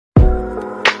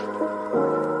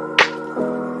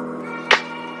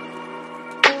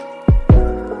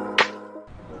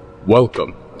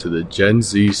Welcome to the Gen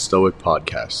Z Stoic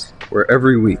Podcast, where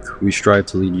every week we strive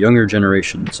to lead younger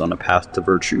generations on a path to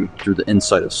virtue through the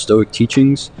insight of Stoic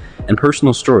teachings and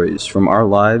personal stories from our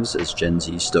lives as Gen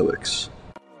Z Stoics.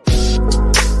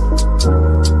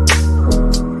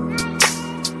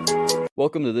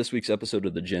 Welcome to this week's episode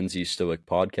of the Gen Z Stoic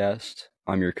Podcast.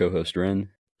 I'm your co-host,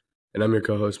 Ren. And I'm your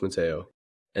co-host, Mateo.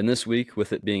 And this week,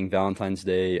 with it being Valentine's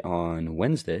Day on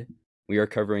Wednesday, we are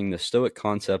covering the Stoic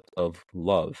concept of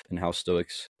love and how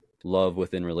Stoics love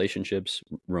within relationships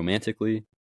romantically,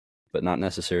 but not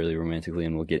necessarily romantically,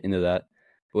 and we'll get into that.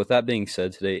 But with that being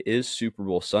said, today is Super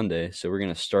Bowl Sunday, so we're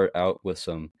going to start out with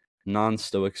some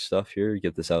non-Stoic stuff here,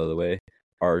 get this out of the way.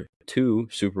 Our two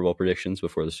Super Bowl predictions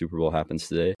before the Super Bowl happens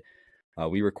today.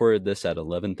 We recorded this at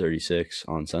 11:36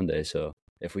 on Sunday, so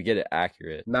if we get it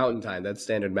accurate... Mountain time, that's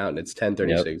standard mountain. It's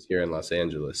 10:36 here in Los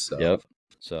Angeles. So. Yep.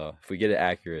 So if we get it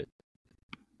accurate,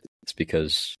 it's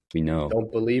because we know.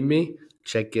 Don't believe me?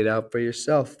 Check it out for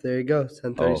yourself. There you go.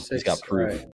 10:36. Oh, he's got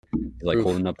proof. Right. He's like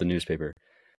holding up the newspaper.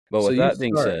 But with that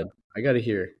being said, I gotta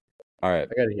hear. All right,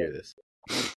 I gotta hear this.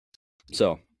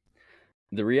 So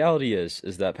the reality is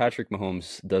that Patrick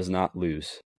Mahomes does not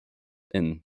lose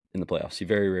in the playoffs. He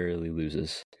very rarely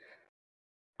loses.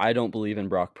 I don't believe in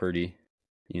Brock Purdy.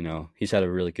 You know, he's had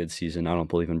a really good season. I don't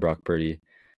believe in Brock Purdy.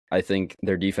 I think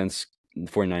their defense,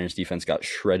 the 49ers defense, got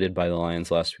shredded by the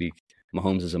Lions last week.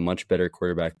 Mahomes is a much better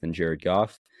quarterback than Jared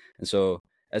Goff. And so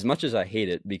as much as I hate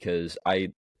it, because I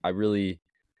really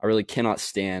cannot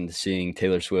stand seeing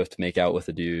Taylor Swift make out with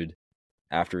a dude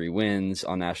after he wins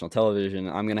on national television,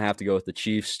 I'm going to have to go with the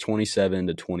Chiefs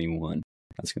 27-21.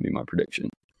 That's going to be my prediction.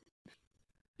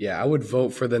 Yeah, I would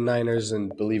vote for the Niners,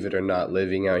 and believe it or not,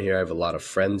 living out here, I have a lot of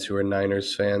friends who are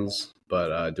Niners fans.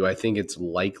 But do I think it's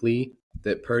likely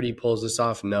that Purdy pulls this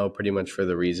off? No, pretty much for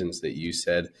the reasons that you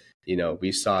said. You know,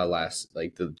 we saw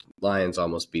the Lions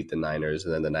almost beat the Niners,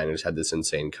 and then the Niners had this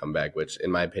insane comeback, which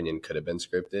in my opinion could have been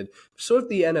scripted. So if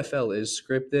the NFL is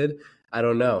scripted, I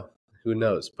don't know. Who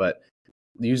knows? But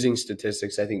using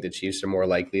statistics, I think the Chiefs are more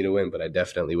likely to win, but I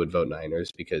definitely would vote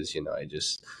Niners because, you know,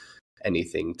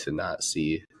 anything to not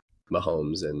see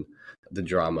Mahomes and the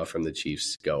drama from the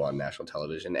Chiefs go on national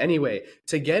television. Anyway,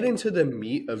 to get into the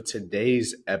meat of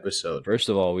today's episode. First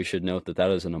of all, we should note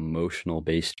that is an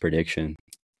emotional-based prediction.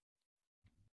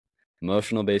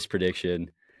 Emotional-based prediction.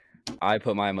 I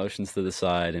put my emotions to the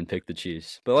side and picked the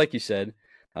Chiefs. But like you said,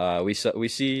 we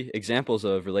see examples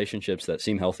of relationships that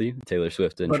seem healthy. Taylor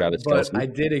Swift and Travis Kelce. But I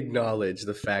did acknowledge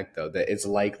the fact, though, that it's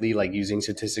likely, like using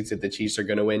statistics, that the Chiefs are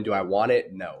going to win. Do I want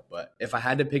it? No. But if I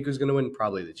had to pick who's going to win,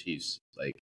 probably the Chiefs.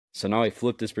 So now I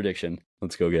flipped this prediction.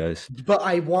 Let's go, guys. But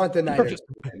I want the Niners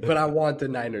to win. But I want the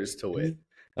Niners to win.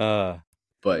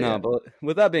 But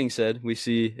with that being said, we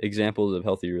see examples of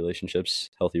healthy relationships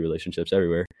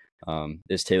everywhere.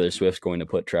 Is Taylor Swift going to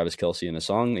put Travis Kelce in a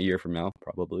song a year from now?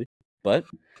 Probably. But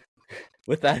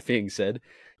with that being said,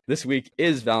 this week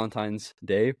is Valentine's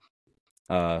Day.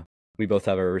 We both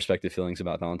have our respective feelings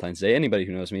about Valentine's Day. Anybody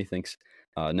who knows me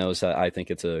knows that I think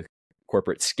it's a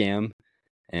corporate scam,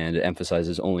 and it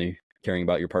emphasizes only caring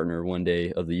about your partner one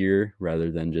day of the year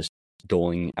rather than just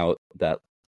doling out that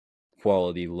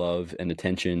quality love and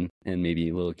attention and maybe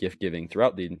a little gift giving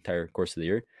throughout the entire course of the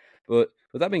year. But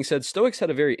with that being said, Stoics had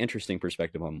a very interesting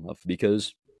perspective on love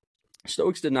because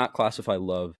Stoics did not classify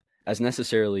love as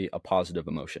necessarily a positive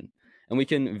emotion. And we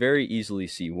can very easily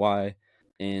see why.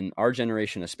 In our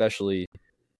generation especially,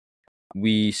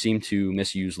 we seem to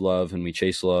misuse love and we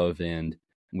chase love and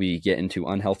we get into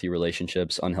unhealthy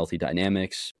relationships, unhealthy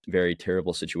dynamics, very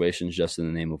terrible situations just in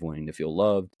the name of wanting to feel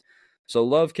loved. So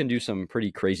love can do some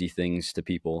pretty crazy things to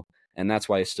people, and that's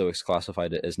why Stoics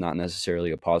classified it as not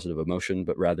necessarily a positive emotion,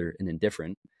 but rather an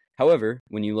indifferent. However,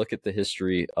 when you look at the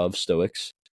history of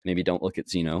Stoics, maybe don't look at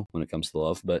Zeno when it comes to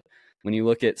love, but when you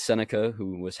look at Seneca,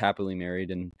 who was happily married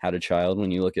and had a child,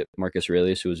 when you look at Marcus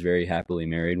Aurelius, who was very happily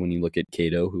married, when you look at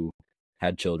Cato, who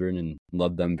had children and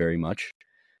loved them very much,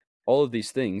 all of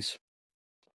these things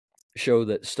show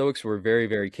that Stoics were very,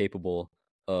 very capable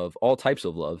of all types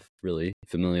of love, really,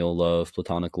 familial love,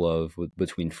 platonic love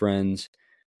between friends,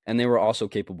 and they were also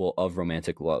capable of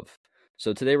romantic love.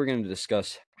 So today we're going to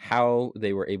discuss how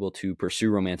they were able to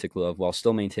pursue romantic love while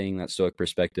still maintaining that Stoic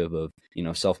perspective of, you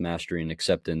know, self-mastery and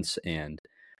acceptance and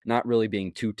not really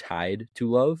being too tied to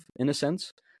love in a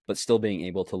sense, but still being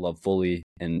able to love fully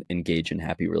and engage in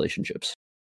happy relationships.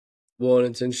 Well, and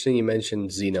it's interesting you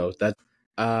mentioned Zeno. That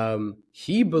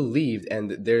he believed,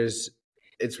 and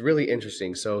it's really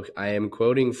interesting. So I am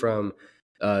quoting from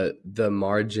the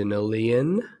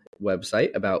Marginalian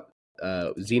website about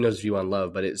Zeno's view on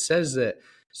love, but it says that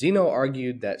Zeno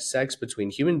argued that sex between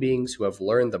human beings who have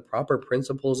learned the proper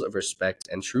principles of respect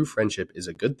and true friendship is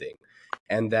a good thing,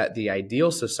 and that the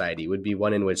ideal society would be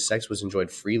one in which sex was enjoyed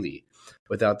freely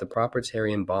without the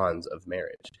proprietarian bonds of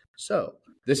marriage. So,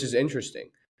 this is interesting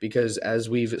because as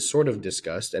we've sort of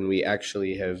discussed, and we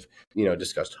actually have,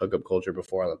 discussed hookup culture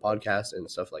before on the podcast and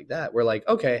stuff like that, we're like,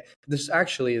 okay, this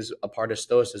actually is a part of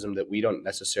Stoicism that we don't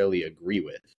necessarily agree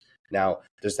with. Now,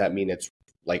 does that mean it's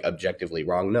like objectively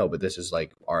wrong? No, but this is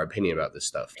like our opinion about this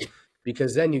stuff.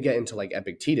 Because then you get into like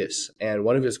Epictetus, and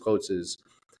one of his quotes is,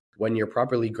 when you're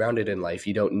properly grounded in life,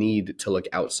 you don't need to look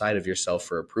outside of yourself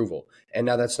for approval. And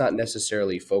now that's not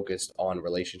necessarily focused on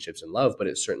relationships and love, but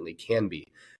it certainly can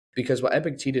be. Because what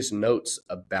Epictetus notes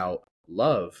about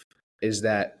love is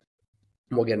that,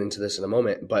 we'll get into this in a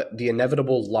moment, but the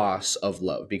inevitable loss of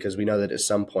love, because we know that at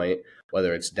some point,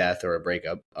 whether it's death or a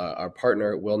breakup, our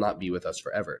partner will not be with us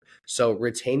forever. So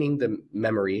retaining the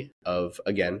memory of,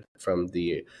 again, from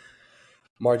the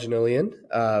Marginalian,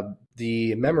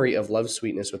 the memory of love's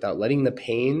sweetness without letting the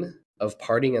pain of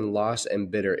parting and loss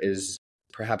embitter is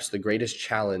perhaps the greatest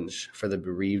challenge for the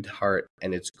bereaved heart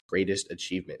and its greatest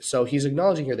achievement. So he's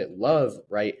acknowledging here that love,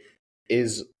 right,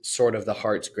 is sort of the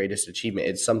heart's greatest achievement.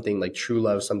 It's something like true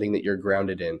love, something that you're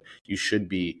grounded in, you should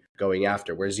be going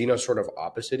after. Where Zeno's sort of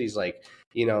opposite. He's like,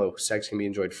 sex can be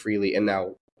enjoyed freely. And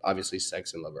now, obviously,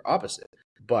 sex and love are opposite.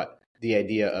 But the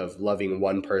idea of loving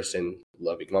one person,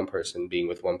 being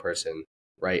with one person,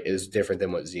 right, is different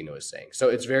than what Zeno is saying. So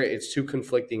it's two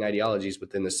conflicting ideologies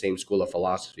within the same school of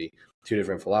philosophy, two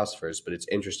different philosophers, but it's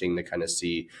interesting to kind of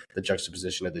see the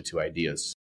juxtaposition of the two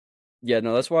ideas. Yeah,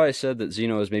 no, that's why I said that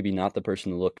Zeno is maybe not the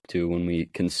person to look to when we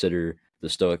consider the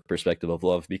Stoic perspective of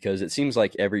love, because it seems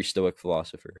like every Stoic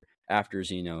philosopher after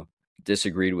Zeno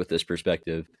disagreed with this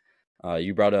perspective.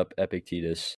 You brought up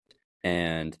Epictetus,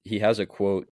 and he has a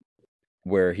quote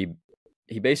where he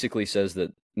basically says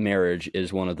that marriage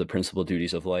is one of the principal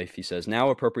duties of life. He says, now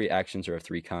appropriate actions are of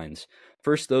three kinds.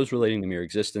 First, those relating to mere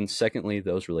existence. Secondly,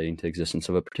 those relating to existence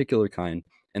of a particular kind.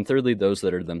 And thirdly, those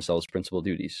that are themselves principal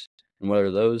duties. And what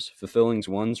are those? Fulfilling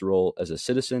one's role as a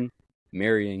citizen,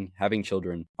 marrying, having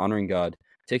children, honoring God,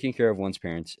 taking care of one's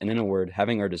parents, and in a word,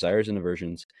 having our desires and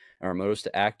aversions, and our motives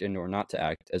to act and or not to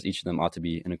act, as each of them ought to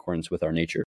be in accordance with our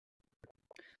nature.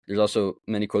 There's also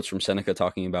many quotes from Seneca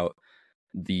talking about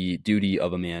the duty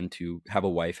of a man to have a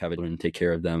wife, have children, take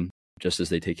care of them, just as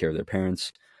they take care of their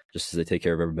parents, just as they take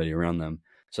care of everybody around them.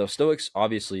 So Stoics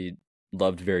obviously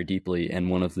loved very deeply, and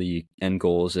one of the end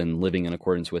goals in living in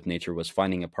accordance with nature was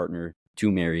finding a partner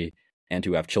to marry and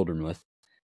to have children with.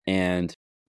 And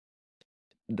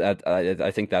that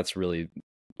I think that's really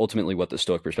ultimately what the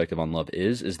Stoic perspective on love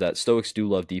is that Stoics do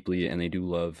love deeply, and they do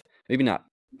love, maybe not,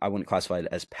 I wouldn't classify it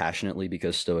as passionately,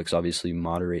 because Stoics obviously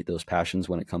moderate those passions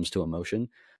when it comes to emotion,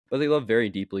 but they love very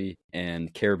deeply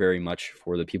and care very much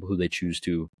for the people who they choose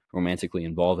to romantically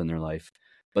involve in their life,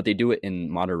 but they do it in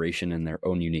moderation in their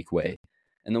own unique way.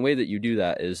 And the way that you do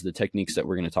that is the techniques that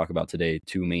we're going to talk about today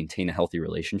to maintain a healthy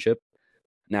relationship.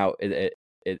 Now,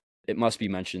 it must be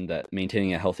mentioned that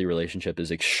maintaining a healthy relationship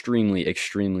is extremely,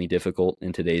 extremely difficult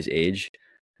in today's age.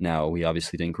 Now, we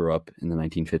obviously didn't grow up in the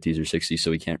 1950s or 60s,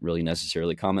 so we can't really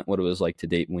necessarily comment what it was like to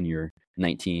date when you're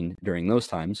 19 during those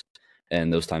times.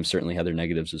 And those times certainly had their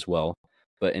negatives as well.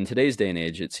 But in today's day and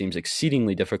age, it seems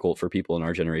exceedingly difficult for people in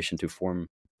our generation to form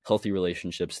healthy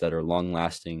relationships that are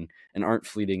long-lasting and aren't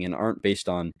fleeting and aren't based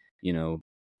on,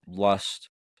 lust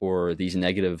or these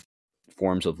negative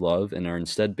forms of love, and are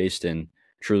instead based in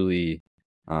truly,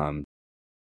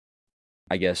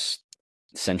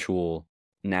 sensual,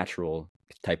 natural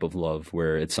type of love,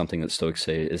 where it's something that Stoics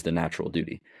say is the natural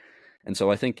duty. And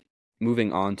so I think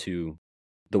moving on to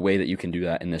the way that you can do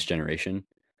that in this generation,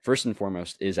 first and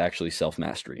foremost is actually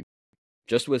self-mastery.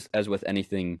 Just as with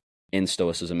anything in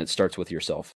Stoicism, it starts with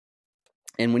yourself.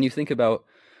 And when you think about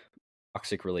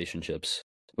toxic relationships,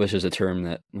 which is a term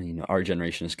that our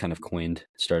generation has kind of coined,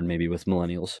 started maybe with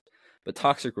millennials, but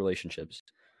toxic relationships,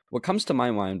 what comes to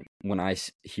my mind when I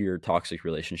hear toxic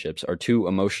relationships are two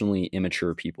emotionally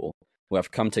immature people who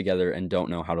have come together and don't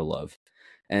know how to love.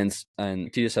 And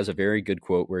Epictetus has a very good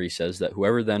quote where he says that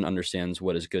whoever then understands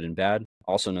what is good and bad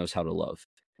also knows how to love.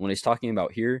 And what he's talking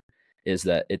about here is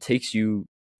that it takes you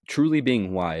truly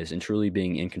being wise and truly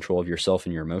being in control of yourself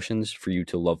and your emotions for you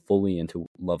to love fully and to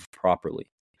love properly.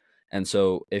 And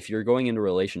so if you're going into a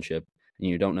relationship and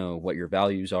you don't know what your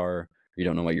values are, or you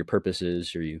don't know what your purpose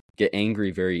is, or you get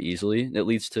angry very easily, it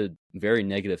leads to very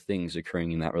negative things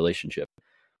occurring in that relationship.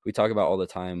 We talk about all the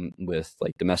time with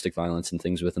like domestic violence and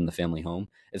things within the family home.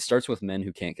 It starts with men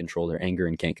who can't control their anger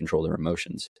and can't control their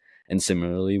emotions. And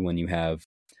similarly, when you have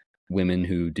women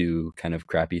who do kind of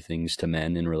crappy things to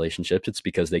men in relationships, it's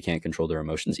because they can't control their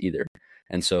emotions either.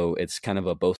 And so it's kind of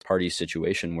a both parties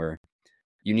situation where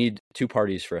you need two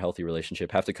parties for a healthy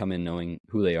relationship have to come in knowing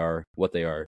who they are, what they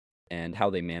are, and how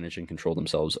they manage and control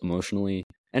themselves emotionally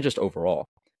and just overall.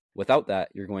 Without that,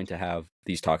 you're going to have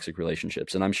these toxic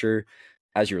relationships. And I'm sure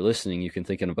as you're listening, you can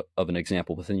think of an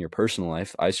example within your personal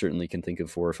life. I certainly can think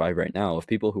of 4 or 5 right now of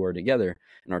people who are together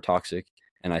and are toxic.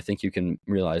 And I think you can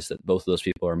realize that both of those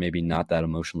people are maybe not that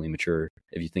emotionally mature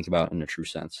if you think about it in a true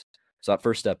sense. So that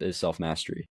first step is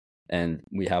self-mastery. And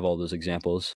we have all those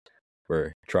examples.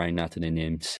 We're trying not to name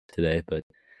names today, but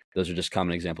those are just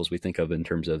common examples we think of in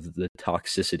terms of the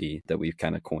toxicity that we've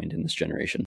kind of coined in this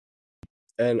generation.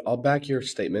 And I'll back your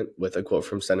statement with a quote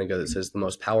from Seneca that says, "The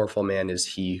most powerful man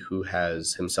is he who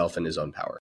has himself in his own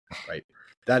power," right?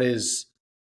 That is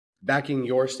backing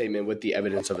your statement with the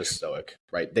evidence of a Stoic,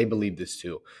 right? They believe this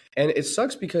too. And it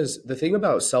sucks because the thing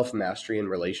about self-mastery in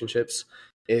relationships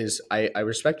is I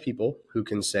respect people who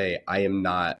can say, I am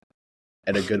not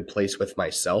at a good place with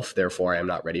myself, therefore I am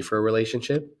not ready for a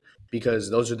relationship,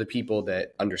 because those are the people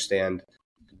that understand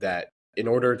that in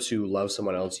order to love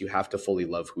someone else, you have to fully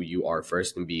love who you are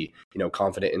first and be,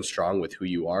 confident and strong with who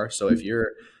you are. So if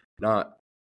you're not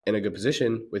in a good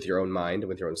position with your own mind and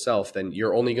with your own self, then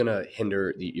you're only going to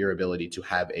hinder your ability to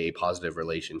have a positive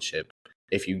relationship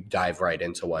if you dive right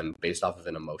into one based off of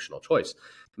an emotional choice.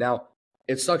 Now,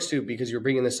 it sucks too because you're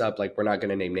bringing this up like we're not going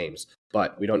to name names,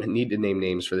 but we don't need to name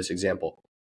names for this example.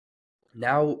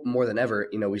 Now more than ever,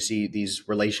 we see these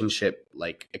relationship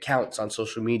like accounts on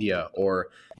social media or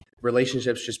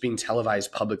relationships just being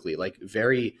televised publicly. Like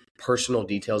very personal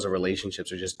details of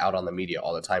relationships are just out on the media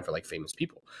all the time for like famous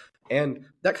people. And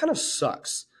that kind of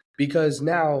sucks because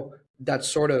now that's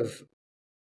sort of,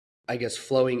 I guess,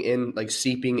 flowing in, like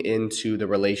seeping into the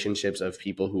relationships of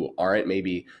people who aren't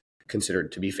maybe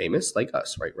considered to be famous like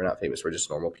us, right? We're not famous. We're just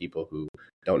normal people who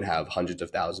don't have hundreds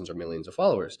of thousands or millions of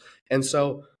followers. And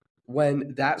so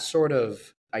when that sort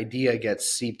of idea gets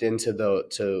seeped into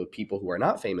to people who are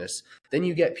not famous, then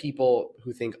you get people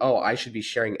who think, oh, I should be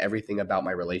sharing everything about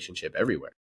my relationship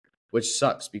everywhere, which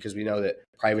sucks because we know that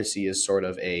privacy is sort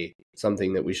of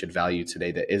something that we should value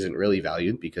today that isn't really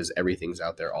valued because everything's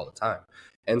out there all the time.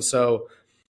 And so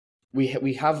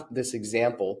we have this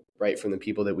example, right, from the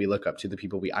people that we look up to, the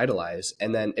people we idolize.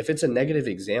 And then if it's a negative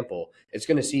example, it's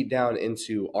going to seep down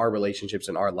into our relationships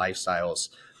and our lifestyles,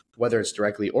 whether it's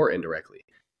directly or indirectly.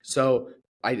 So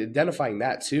identifying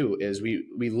that too is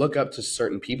we look up to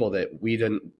certain people that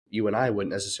you and I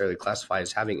wouldn't necessarily classify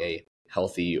as having a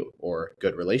healthy or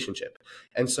good relationship.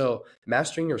 And so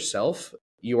mastering yourself,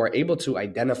 you are able to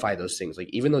identify those things. Like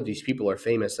even though these people are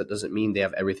famous, that doesn't mean they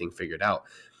have everything figured out.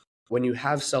 When you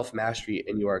have self-mastery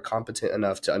and you are competent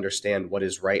enough to understand what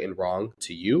is right and wrong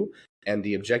to you and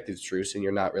the objective truths, and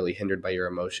you're not really hindered by your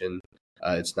emotion,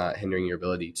 it's not hindering your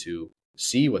ability to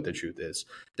see what the truth is,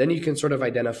 then you can sort of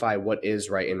identify what is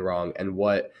right and wrong and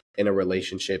what in a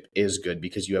relationship is good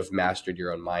because you have mastered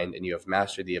your own mind and you have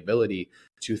mastered the ability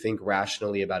to think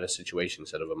rationally about a situation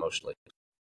instead of emotionally.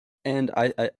 And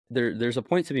there's a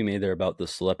point to be made there about the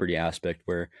celebrity aspect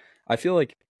where I feel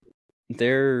like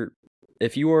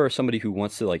if you are somebody who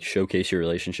wants to like showcase your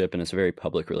relationship and it's a very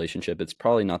public relationship, it's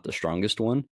probably not the strongest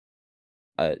one.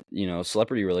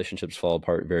 Celebrity relationships fall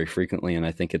apart very frequently, and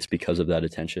I think it's because of that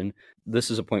attention. This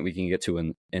is a point we can get to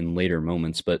in later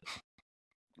moments, but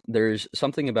there's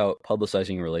something about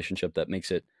publicizing a relationship that makes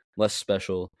it less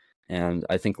special and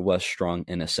I think less strong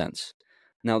in a sense.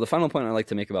 Now, the final point I like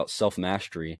to make about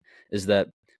self-mastery is that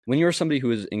when you're somebody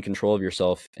who is in control of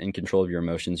yourself, in control of your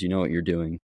emotions, you know what you're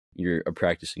doing. You're a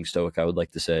practicing Stoic, I would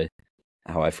like to say,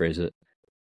 how I phrase it.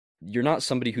 You're not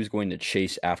somebody who's going to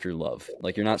chase after love.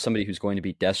 Like, you're not somebody who's going to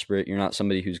be desperate. You're not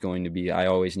somebody who's going to be, I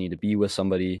always need to be with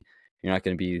somebody. You're not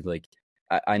going to be like,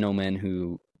 I know men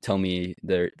who tell me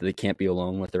they can't be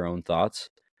alone with their own thoughts.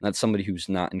 And that's somebody who's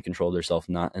not in control of themselves,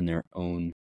 not in their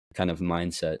own kind of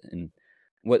mindset. And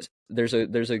there's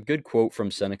a good quote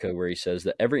from Seneca where he says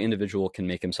that every individual can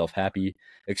make himself happy.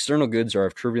 External goods are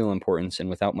of trivial importance and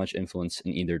without much influence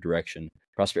in either direction.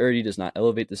 Prosperity does not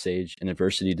elevate the sage, and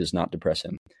adversity does not depress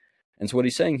him. And so what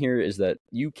he's saying here is that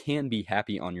you can be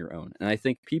happy on your own. And I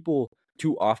think people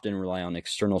too often rely on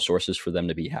external sources for them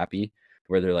to be happy,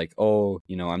 where they're like, oh,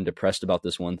 I'm depressed about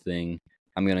this one thing.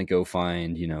 I'm going to go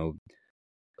find,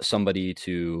 somebody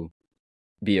to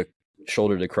be a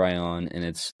shoulder to cry on. And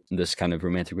it's this kind of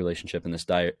romantic relationship and this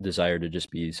desire to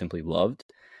just be simply loved.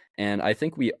 And I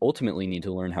think we ultimately need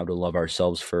to learn how to love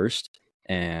ourselves first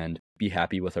and be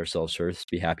happy with ourselves first,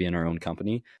 be happy in our own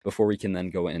company before we can then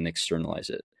go and externalize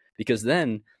it. Because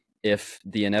then if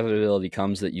the inevitability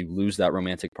comes that you lose that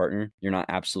romantic partner, you're not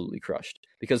absolutely crushed.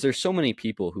 Because there's so many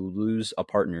people who lose a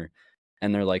partner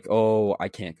and they're like, oh, I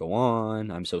can't go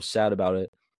on. I'm so sad about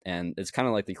it. And it's kind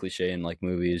of like the cliche in like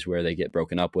movies where they get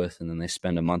broken up with and then they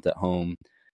spend a month at home.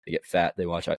 They get fat.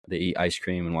 They eat ice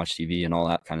cream and watch TV and all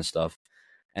that kind of stuff.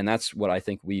 And that's what I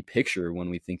think we picture when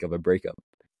we think of a breakup.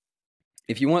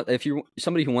 If you're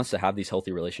somebody who wants to have these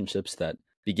healthy relationships that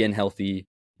begin healthy,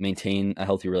 maintain a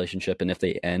healthy relationship, and if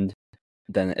they end,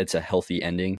 then it's a healthy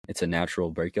ending, it's a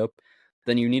natural breakup,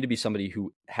 then you need to be somebody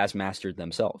who has mastered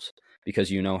themselves,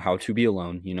 because you know how to be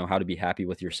alone, you know how to be happy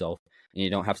with yourself, and you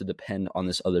don't have to depend on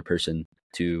this other person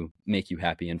to make you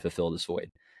happy and fulfill this void.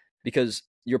 Because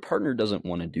your partner doesn't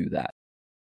want to do that.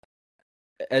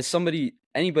 As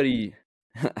anybody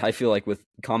I feel like with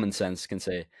common sense can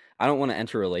say, I don't want to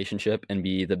enter a relationship and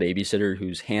be the babysitter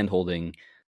who's hand holding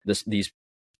this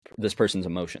person's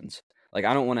emotions. Like,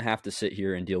 I don't want to have to sit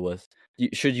here and deal with,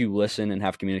 should you listen and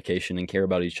have communication and care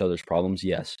about each other's problems?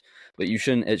 Yes. But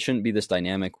it shouldn't be this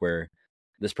dynamic where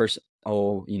this person,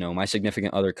 oh, my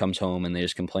significant other comes home and they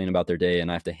just complain about their day and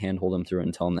I have to handhold them through it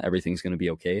and tell them that everything's going to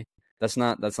be okay. That's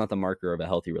not the marker of a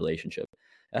healthy relationship.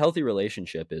 A healthy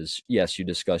relationship is, yes, you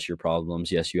discuss your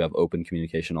problems. Yes, you have open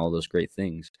communication, all those great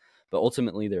things. But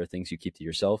ultimately, there are things you keep to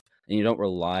yourself, and you don't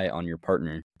rely on your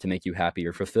partner to make you happy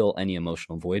or fulfill any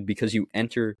emotional void, because you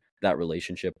enter that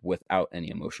relationship without any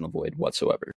emotional void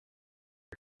whatsoever.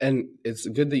 And it's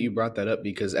good that you brought that up,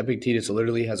 because Epictetus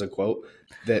literally has a quote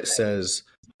that says,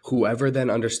 whoever then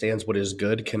understands what is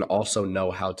good can also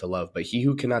know how to love. But he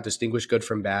who cannot distinguish good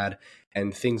from bad,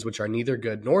 and things which are neither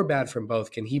good nor bad from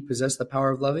both, can he possess the power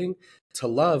of loving? To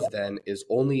love, then, is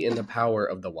only in the power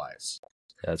of the wise.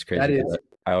 That's crazy. That is,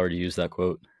 I already used that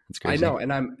quote. That's crazy. I know,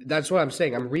 and that's what I'm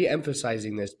saying. I'm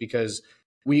re-emphasizing this because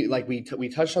we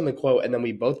touched on the quote, and then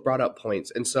we both brought up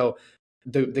points. And so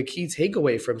the key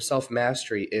takeaway from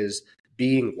self-mastery is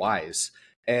being wise.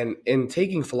 And in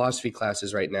taking philosophy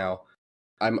classes right now,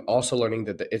 I'm also learning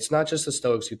that it's not just the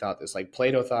Stoics who thought this. Like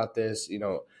Plato thought this.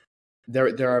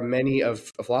 There are many of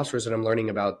philosophers that I'm learning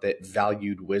about that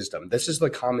valued wisdom. This is the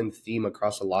common theme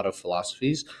across a lot of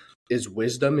philosophies. Is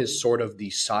wisdom is sort of the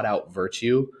sought out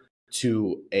virtue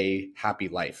to a happy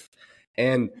life.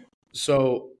 And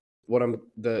so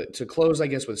to close, I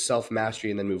guess, with self-mastery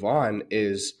and then move on,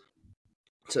 is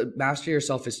to master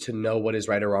yourself is to know what is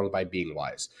right or wrong by being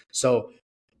wise. So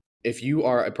if you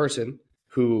are a person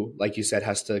who, like you said,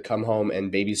 has to come home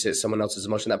and babysit someone else's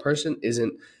emotion, that person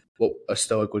isn't what a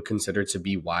Stoic would consider to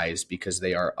be wise, because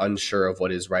they are unsure of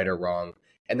what is right or wrong.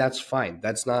 And that's fine.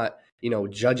 That's not,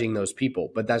 judging those people,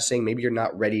 but that's saying maybe you're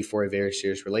not ready for a very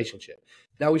serious relationship.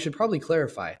 Now, we should probably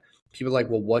clarify. People are like,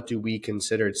 well, what do we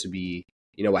consider to be,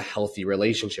 a healthy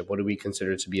relationship? What do we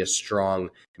consider to be a strong,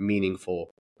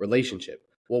 meaningful relationship?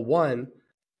 Well, one,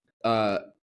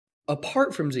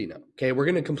 apart from Zeno, okay, we're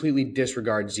going to completely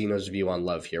disregard Zeno's view on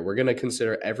love here. We're going to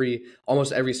consider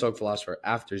almost every Stoic philosopher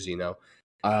after Zeno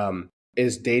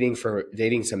is dating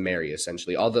to marry,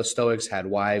 essentially. All the Stoics had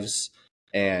wives,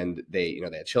 and they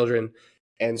had children.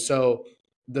 And so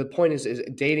the point is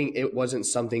dating, it wasn't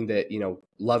something that,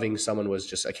 loving someone was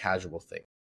just a casual thing.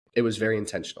 It was very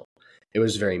intentional. It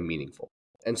was very meaningful.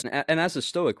 And as a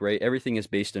Stoic, right, everything is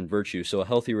based in virtue. So a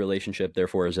healthy relationship,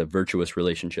 therefore, is a virtuous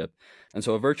relationship. And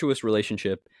so a virtuous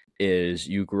relationship is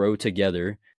you grow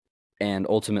together. And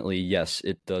ultimately, yes,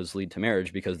 it does lead to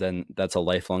marriage, because then that's a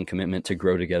lifelong commitment to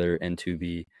grow together and to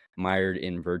be mired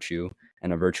in virtue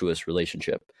and a virtuous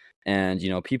relationship. And,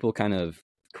 people kind of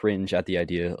cringe at the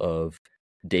idea of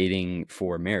dating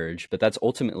for marriage, but that's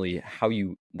ultimately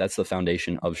that's the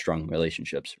foundation of strong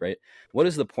relationships, right? What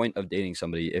is the point of dating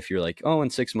somebody if you're like, oh,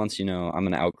 in 6 months, I'm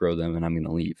going to outgrow them and I'm going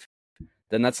to leave?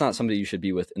 Then that's not somebody you should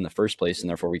be with in the first place, and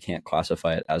therefore we can't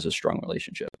classify it as a strong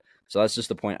relationship. So that's just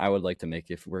the point I would like to make.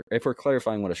 If we're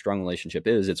clarifying what a strong relationship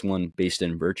is, it's one based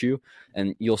in virtue.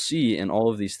 And you'll see in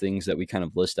all of these things that we kind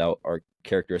of list out are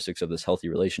characteristics of this healthy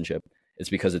relationship. It's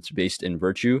because it's based in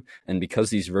virtue, and because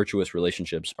these virtuous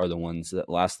relationships are the ones that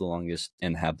last the longest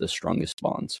and have the strongest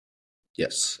bonds.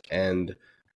 Yes. And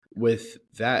with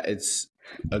that, it's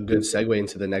a good segue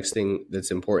into the next thing that's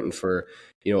important for,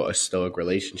 a Stoic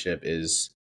relationship,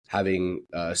 is having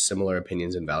similar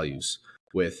opinions and values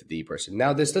with the person.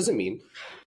 Now, this doesn't mean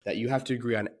that you have to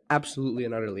agree on absolutely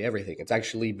and utterly everything. It's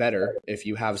actually better if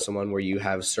you have someone where you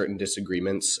have certain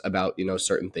disagreements about,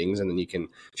 certain things, and then you can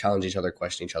challenge each other,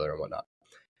 question each other, and whatnot.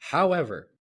 However,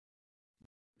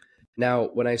 now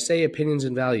when I say opinions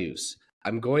and values,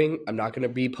 I'm not going to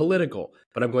be political,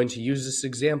 but I'm going to use this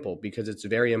example because it's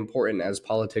very important, as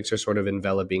politics are sort of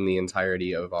enveloping the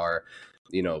entirety of our,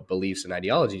 beliefs and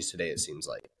ideologies today, it seems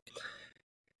like.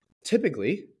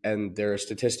 typically, and there are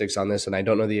statistics on this, and I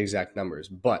don't know the exact numbers,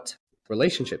 but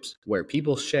relationships where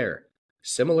people share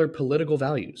similar political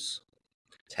values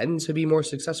tend to be more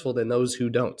successful than those who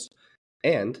don't.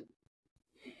 And,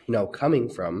 coming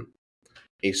from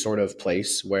a sort of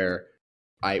place where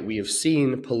we have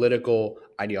seen political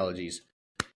ideologies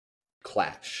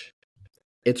clash.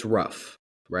 It's rough,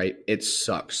 right? It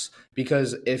sucks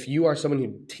because if you are someone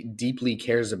who deeply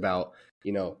cares about,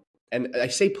 and I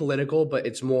say political, but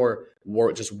it's more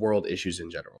just world issues in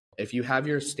general. If you have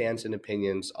your stance and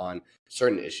opinions on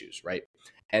certain issues, right,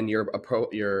 and your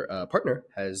partner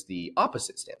has the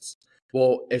opposite stance,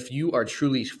 well, if you are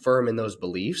truly firm in those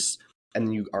beliefs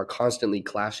and you are constantly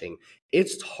clashing,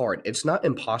 it's hard. It's not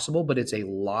impossible, but it's a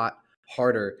lot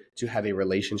harder to have a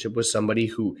relationship with somebody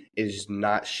who is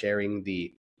not sharing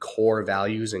the core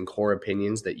values and core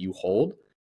opinions that you hold,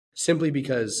 simply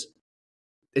because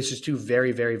it's just two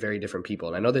very, very, very different people.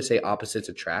 And I know they say opposites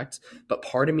attract, but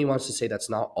part of me wants to say that's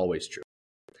not always true.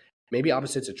 Maybe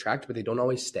opposites attract, but they don't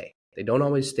always stay. They don't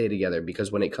always stay together,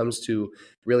 because when it comes to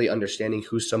really understanding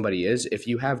who somebody is, if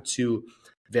you have two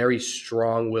very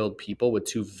strong-willed people with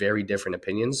two very different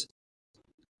opinions,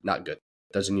 not good.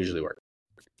 Doesn't usually work.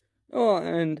 Oh,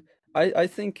 and I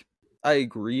think I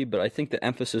agree, but I think the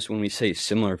emphasis when we say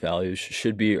similar values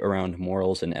should be around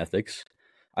morals and ethics.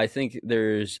 I think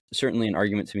there's certainly an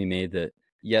argument to be made that,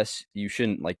 yes, you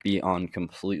shouldn't be on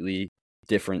completely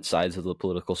different sides of the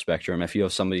political spectrum. If you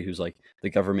have somebody who's like, the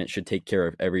government should take care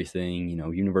of everything,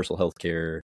 universal health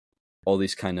care, all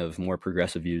these kind of more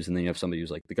progressive views, and then you have somebody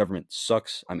who's like, the government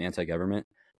sucks, I'm anti-government,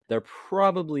 they're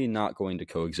probably not going to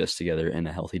coexist together in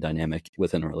a healthy dynamic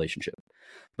within a relationship.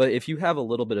 But if you have a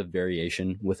little bit of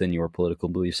variation within your political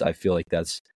beliefs, I feel like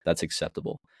that's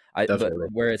acceptable. But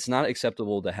where it's not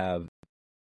acceptable to have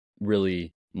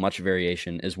really much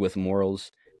variation is with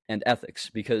morals and ethics,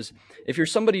 because if you're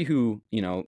somebody who,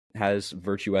 has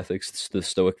virtue ethics, the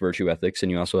Stoic virtue ethics, and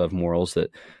you also have morals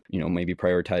that, maybe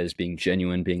prioritize being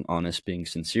genuine, being honest, being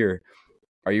sincere,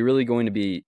 are you really going to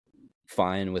be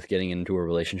fine with getting into a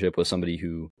relationship with somebody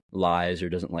who lies or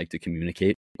doesn't like to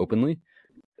communicate openly?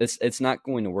 It's not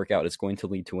going to work out. It's going to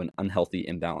lead to an unhealthy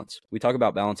imbalance. We talk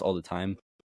about balance all the time,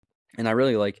 and I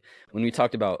really like when we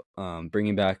talked about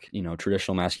bringing back,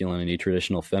 traditional masculinity,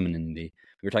 traditional femininity.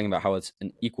 We were talking about how it's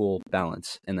an equal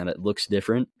balance, and that it looks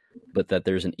different, but that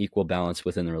there's an equal balance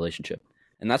within the relationship.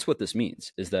 And that's what this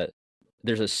means, is that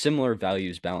there's a similar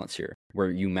values balance here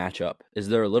where you match up. Is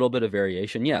there a little bit of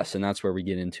variation? Yes. And that's where we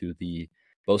get into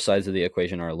both sides of the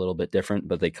equation are a little bit different,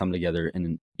 but they come together in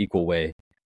an equal way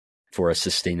for a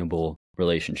sustainable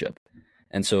relationship.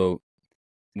 And so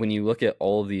when you look at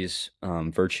all of these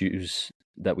virtues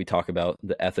that we talk about,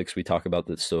 the ethics we talk about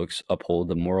that Stoics uphold,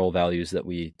 the moral values that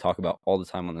we talk about all the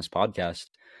time on this podcast,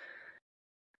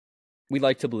 we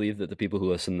like to believe that the people who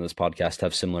listen to this podcast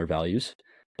have similar values.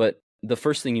 But the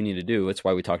first thing you need to do, it's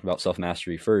why we talked about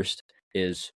self-mastery first,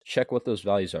 is check what those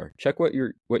values are. Check what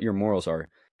your morals are,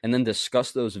 and then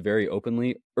discuss those very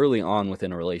openly early on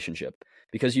within a relationship.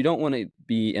 Because you don't want to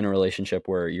be in a relationship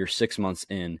where you're 6 months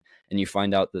in and you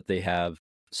find out that they have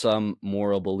some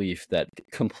moral belief that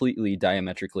completely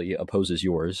diametrically opposes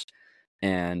yours.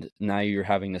 And now you're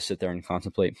having to sit there and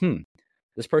contemplate,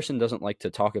 this person doesn't like to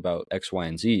talk about X, Y,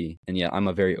 and Z, and yet I'm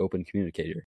a very open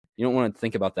communicator. You don't want to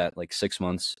think about that 6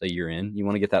 months, a year in. You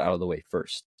want to get that out of the way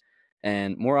first.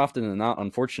 And more often than not,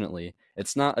 unfortunately,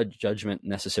 it's not a judgment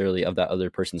necessarily of that other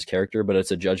person's character, but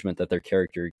it's a judgment that their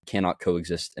character cannot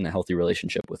coexist in a healthy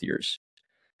relationship with yours.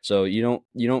 So you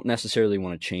don't necessarily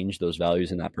want to change those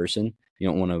values in that person. You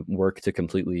don't want to work to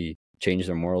completely change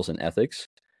their morals and ethics.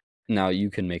 Now you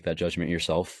can make that judgment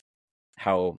yourself,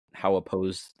 how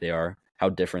opposed they are, how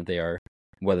different they are,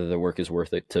 whether the work is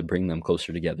worth it to bring them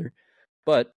closer together.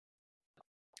 But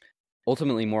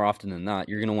ultimately, more often than not,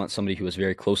 you're going to want somebody who is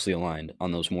very closely aligned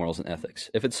on those morals and ethics.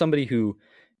 If it's somebody who,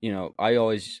 I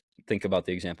always think about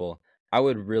the example, I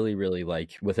would really, really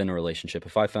like within a relationship,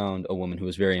 if I found a woman who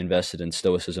was very invested in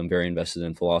stoicism, very invested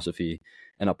in philosophy,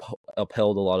 and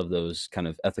upheld a lot of those kind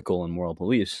of ethical and moral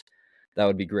beliefs, that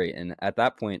would be great. And at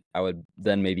that point, I would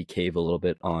then maybe cave a little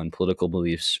bit on political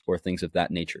beliefs or things of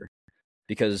that nature.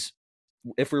 Because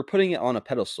if we're putting it on a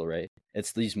pedestal, right,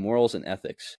 it's these morals and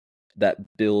ethics that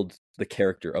build the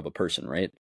character of a person,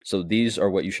 right? So these are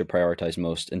what you should prioritize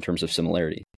most in terms of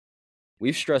similarity.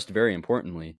 We've stressed very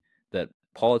importantly that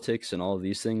politics and all of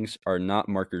these things are not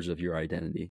markers of your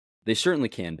identity. They certainly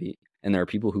can be, and there are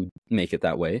people who make it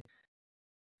that way.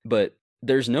 But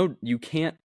you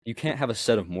can't have a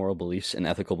set of moral beliefs and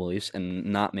ethical beliefs and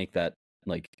not make that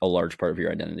a large part of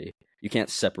your identity. You can't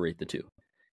separate the two.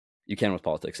 You can with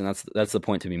politics. And that's the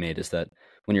point to be made, is that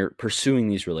when you're pursuing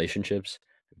these relationships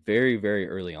very, very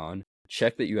early on,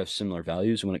 check that you have similar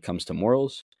values when it comes to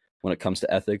morals, when it comes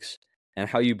to ethics, and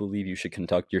how you believe you should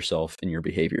conduct yourself in your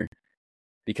behavior.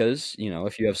 Because,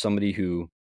 if you have somebody who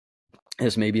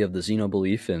is maybe of the Xeno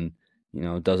belief and,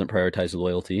 doesn't prioritize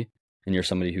loyalty, and you're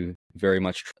somebody who very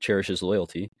much cherishes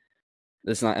loyalty,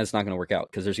 it's not going to work out,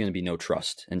 because there's going to be no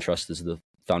trust, and trust is the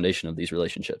foundation of these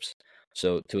relationships.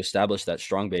 So to establish that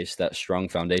strong base, that strong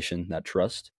foundation, that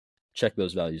trust, check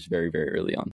those values very, very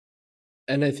early on.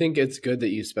 And I think it's good that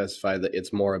you specify that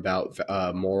it's more about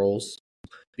morals,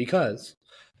 because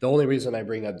the only reason I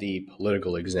bring up the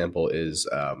political example is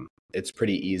it's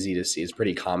pretty easy to see. It's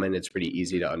pretty common. It's pretty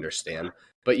easy to understand.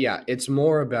 But yeah, it's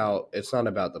not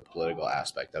about the political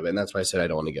aspect of it. And that's why I said I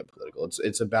don't want to get political.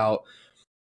 It's about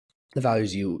the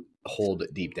values you hold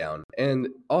deep down. And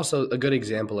also a good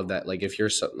example of that, like if you're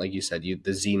like you said,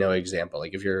 the Zeno example,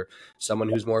 like if you're someone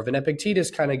who's more of an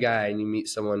Epictetus kind of guy and you meet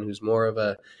someone who's more of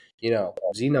a,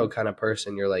 Zeno kind of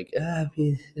person, you're like,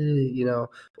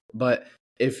 but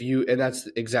and that's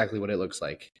exactly what it looks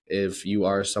like. If you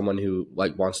are someone who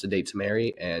like wants to date to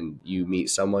marry and you meet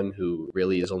someone who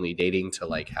really is only dating to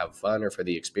like have fun or for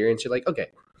the experience, you're like, okay,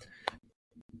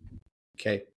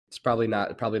 it's probably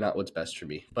not what's best for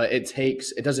me. But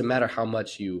it doesn't matter how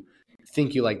much you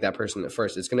think you like that person at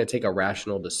first. It's going to take a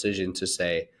rational decision to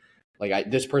say,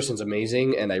 like, this person's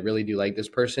amazing and I really do like this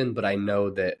person, but I know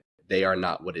that they are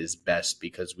not what is best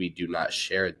because we do not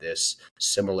share this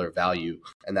similar value.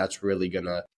 And that's really going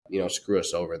to, screw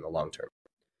us over in the long term.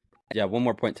 Yeah. One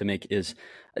more point to make is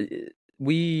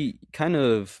we kind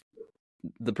of,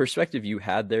 the perspective you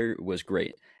had there was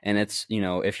great. And it's,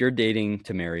 if you're dating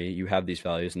to marry, you have these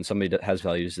values, and somebody that has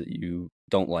values that you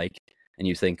don't like and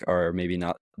you think are maybe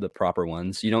not the proper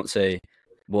ones, you don't say,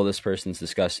 well, this person's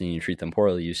disgusting and you treat them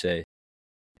poorly. You say,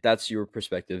 that's your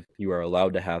perspective. You are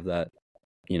allowed to have that,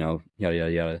 yada,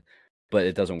 yada, yada, but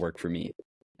it doesn't work for me.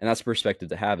 And that's perspective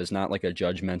to have, is not like a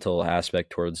judgmental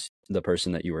aspect towards the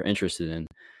person that you are interested in,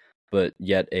 but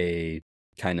yet a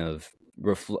kind of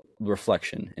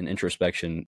reflection and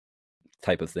introspection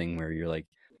type of thing where you're like,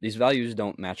 these values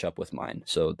don't match up with mine,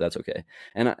 so that's okay.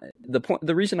 And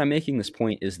the reason I'm making this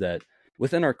point is that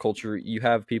within our culture, you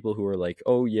have people who are like,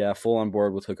 oh yeah, full on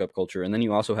board with hookup culture, and then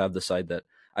you also have the side that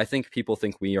I think people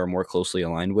think we are more closely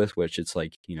aligned with, which it's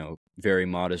like, very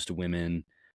modest women.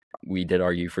 We did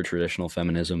argue for traditional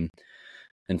feminism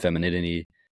and femininity,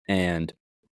 and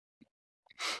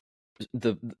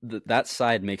that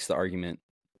side makes the argument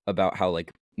about how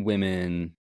like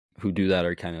women who do that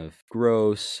are kind of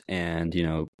gross, and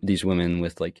these women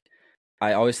with like,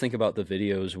 I always think about the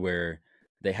videos where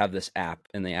they have this app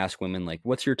and they ask women like,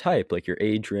 what's your type, like your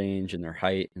age range and their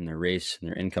height and their race and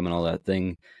their income and all that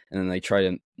thing, and then they try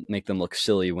to make them look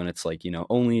silly when it's like,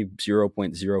 only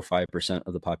 0.05%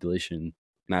 of the population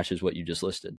matches what you just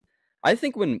listed. I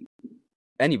think when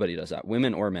anybody does that,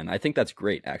 women or men, I think that's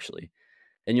great, actually.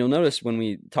 And you'll notice when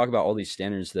we talk about all these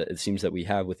standards that it seems that we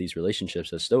have with these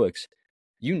relationships as Stoics,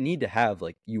 you need to have,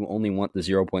 like, you only want the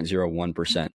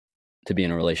 0.01% to be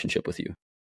in a relationship with you,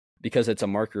 because it's a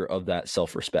marker of that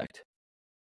self-respect.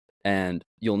 And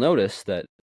you'll notice that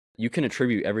you can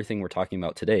attribute everything we're talking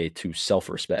about today to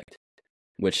self-respect,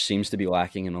 which seems to be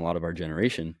lacking in a lot of our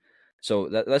generation. So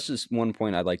that's just one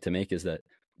point I'd like to make, is that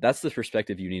that's the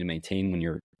perspective you need to maintain when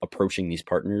you're approaching these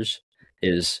partners,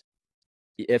 is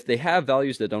if they have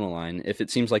values that don't align, if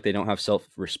it seems like they don't have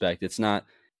self-respect, it's not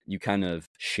you kind of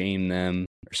shame them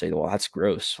or say, well, that's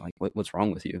gross, like what's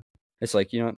wrong with you? It's like,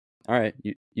 all right,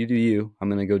 you do you, I'm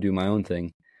going to go do my own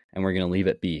thing, and we're going to leave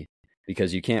it be,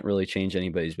 because you can't really change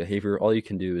anybody's behavior. All you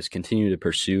can do is continue to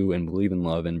pursue and believe in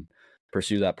love and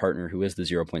pursue that partner who is the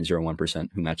 0.01%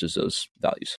 who matches those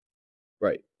values.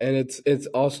 Right. And it's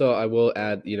also, I will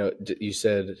add, you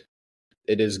said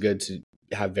it is good to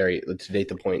have to date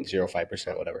the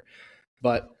 0.05%, whatever.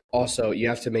 But also you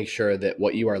have to make sure that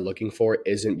what you are looking for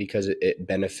isn't because it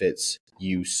benefits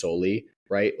you solely,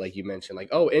 right? Like you mentioned, like,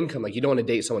 oh, income, like you don't want to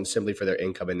date someone simply for their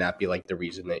income and that be like the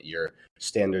reason that your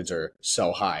standards are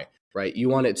so high, right? You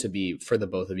want it to be for the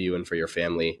both of you and for your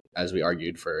family, as we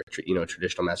argued for,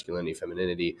 traditional masculinity,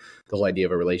 femininity. The whole idea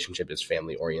of a relationship is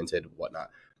family oriented,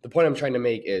 whatnot. The point I'm trying to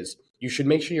make is you should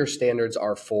make sure your standards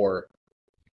are for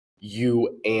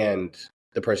you and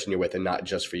the person you're with, and not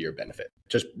just for your benefit.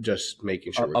 Just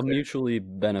making sure a mutually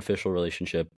beneficial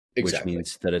relationship, exactly. Which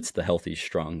means that it's the healthy,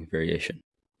 strong variation.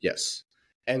 Yes.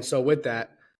 And so with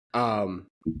that,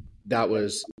 that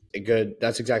was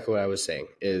that's exactly what I was saying,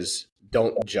 is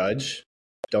don't judge.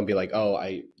 Don't be like, oh,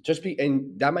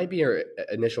 and that might be your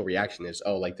initial reaction is,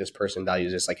 oh, like this person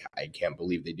values this, like I can't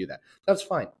believe they do that. That's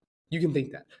fine. You can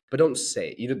think that, but don't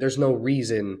say it. There's no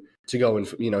reason to go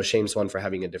and shame someone for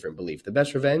having a different belief. The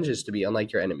best revenge is to be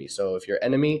unlike your enemy. So if your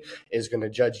enemy is going to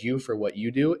judge you for what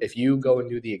you do, if you go and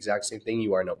do the exact same thing,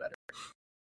 you are no better.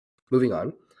 Moving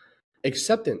on.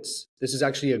 Acceptance. This is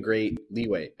actually a great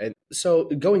leeway. And so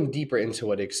going deeper into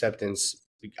what acceptance,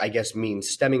 I guess, means,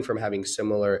 stemming from having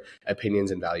similar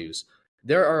opinions and values.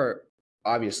 There's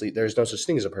no such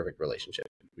thing as a perfect relationship.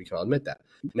 We can all admit that.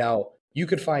 Now, you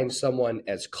could find someone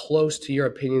as close to your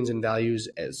opinions and values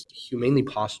as humanly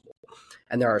possible,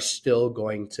 and there are still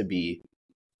going to be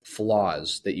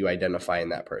flaws that you identify in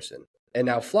that person. And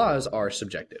now flaws are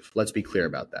subjective. Let's be clear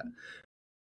about that.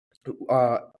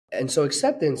 And so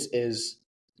acceptance is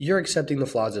you're accepting the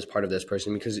flaws as part of this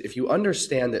person, because if you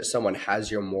understand that someone has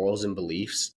your morals and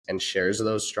beliefs and shares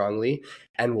those strongly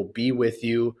and will be with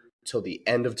you till the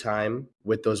end of time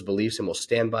with those beliefs and will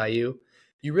stand by you,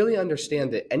 you really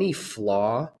understand that any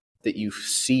flaw that you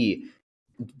see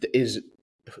is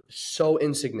so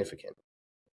insignificant,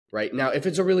 right? Now, if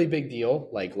it's a really big deal,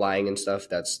 like lying and stuff,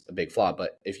 that's a big flaw.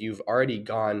 But if you've already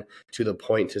gone to the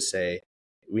point to say,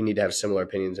 we need to have similar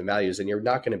opinions and values, and you're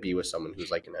not going to be with someone who's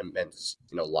like an immense,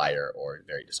 liar or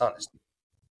very dishonest.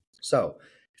 So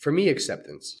for me,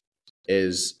 acceptance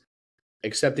is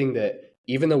accepting that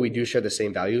even though we do share the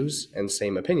same values and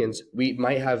same opinions, we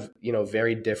might have,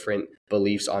 very different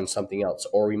beliefs on something else,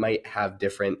 or we might have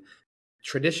different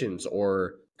traditions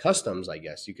or customs, I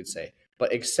guess you could say.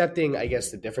 But accepting, I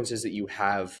guess, the differences that you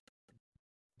have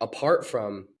apart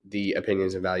from the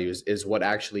opinions and values is what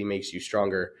actually makes you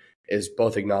stronger, is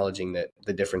both acknowledging that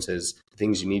the differences, the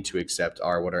things you need to accept,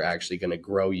 are what are actually going to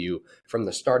grow you from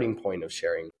the starting point of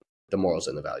sharing the morals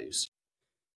and the values.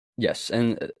 Yes,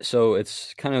 and so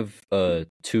it's kind of a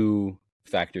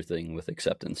two-factor thing with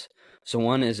acceptance. So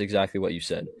one is exactly what you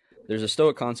said. There's a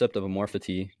Stoic concept of amor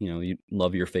fati, you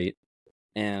love your fate.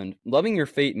 And loving your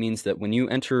fate means that when you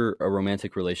enter a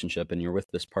romantic relationship and you're with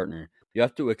this partner, you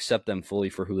have to accept them fully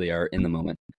for who they are in the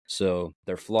moment. So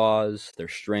their flaws, their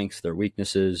strengths, their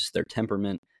weaknesses, their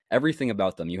temperament, everything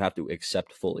about them, you have to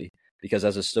accept fully. Because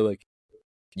as a Stoic,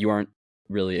 you aren't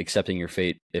really accepting your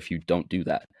fate if you don't do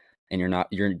that. And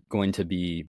you're going to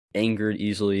be angered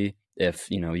easily if,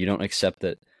 you don't accept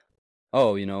that,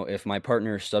 if my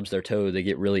partner stubs their toe, they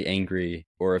get really angry.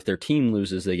 Or if their team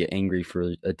loses, they get angry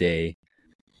for a day.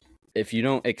 If you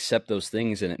don't accept those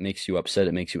things and it makes you upset,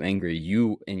 it makes you angry,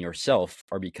 you in yourself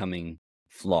are becoming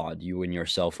flawed. You in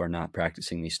yourself are not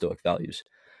practicing these Stoic values.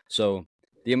 So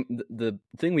the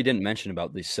thing we didn't mention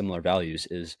about these similar values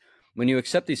is when you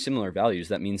accept these similar values,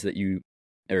 that means that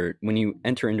when you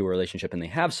enter into a relationship and they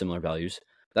have similar values,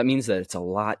 that means that it's a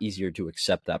lot easier to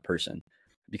accept that person,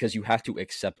 because you have to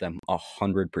accept them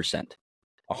 100%.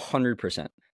 100%.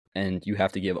 And you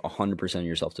have to give 100% of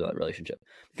yourself to that relationship.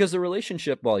 Because the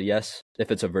relationship, while yes, if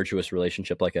it's a virtuous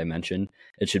relationship, like I mentioned,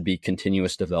 it should be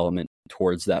continuous development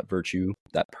towards that virtue,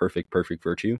 that perfect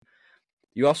virtue.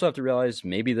 You also have to realize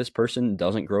maybe this person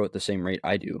doesn't grow at the same rate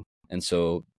I do. And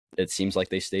so it seems like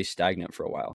they stay stagnant for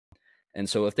a while. And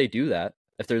so if they do that,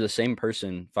 if they're the same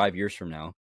person 5 years from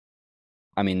now,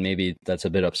 I mean, maybe that's a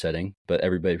bit upsetting, but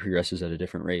everybody progresses at a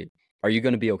different rate. Are you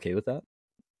going to be okay with that?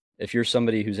 If you're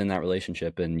somebody who's in that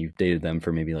relationship and you've dated them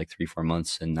for maybe like 3-4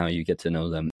 months and now you get to know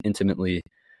them intimately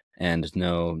and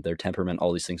know their temperament,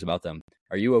 all these things about them,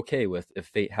 are you okay with, if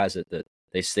fate has it that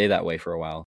they stay that way for a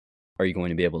while, are you going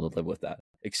to be able to live with that?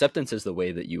 Acceptance is the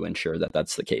way that you ensure that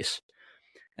that's the case.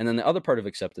 And then the other part of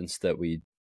acceptance that we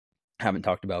haven't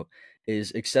talked about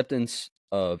is acceptance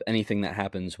of anything that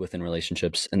happens within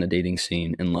relationships and the dating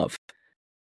scene and love.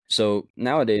 So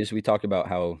nowadays we talk about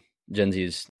how Gen Z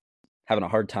is having a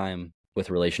hard time with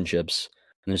relationships,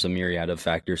 and there's a myriad of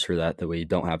factors for that we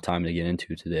don't have time to get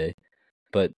into today.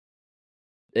 But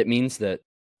it means that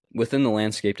within the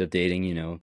landscape of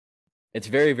dating, it's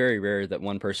very, very rare that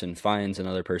one person finds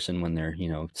another person when they're,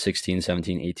 16,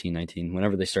 17, 18, 19,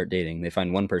 whenever they start dating. They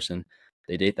find one person,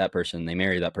 they date that person, they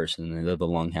marry that person, and they live a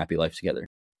long, happy life together.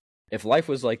 If life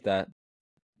was like that,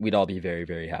 we'd all be very,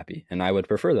 very happy. And I would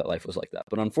prefer that life was like that.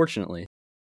 But unfortunately,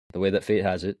 the way that fate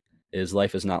has it is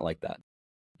life is not like that.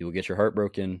 You will get your heart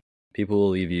broken. People will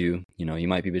leave you. You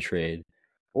might be betrayed.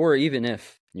 Or even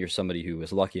if you're somebody who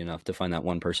is lucky enough to find that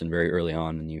one person very early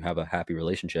on and you have a happy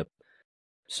relationship,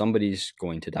 somebody's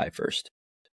going to die first.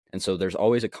 And so there's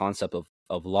always a concept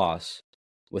of loss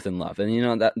within love.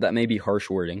 And that may be harsh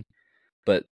wording,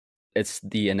 but it's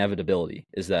the inevitability,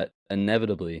 is that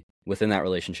inevitably within that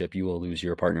relationship you will lose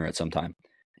your partner at some time.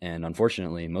 And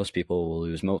unfortunately, most people will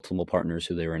lose multiple partners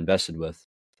who they were invested with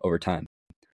over time.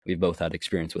 We've both had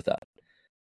experience with that.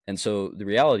 And so the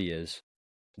reality is,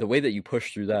 the way that you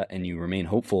push through that and you remain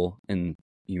hopeful and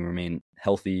you remain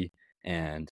healthy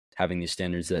and having these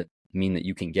standards that mean that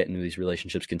you can get into these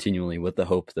relationships continually with the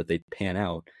hope that they pan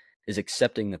out, is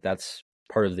accepting that that's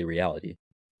part of the reality,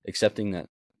 accepting that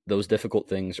those difficult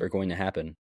things are going to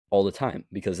happen all the time,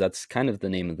 because that's kind of the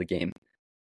name of the game.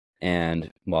 And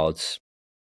while it's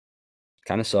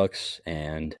kind of sucks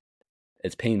and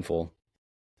it's painful,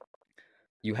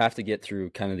 you have to get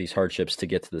through kind of these hardships to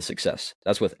get to the success.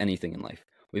 That's with anything in life.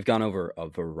 We've gone over a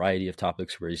variety of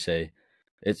topics where you say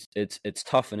it's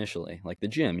tough initially, like the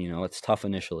gym, it's tough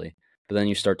initially, but then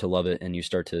you start to love it and you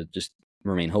start to just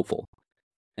remain hopeful.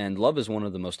 And love is one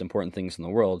of the most important things in the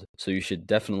world, so you should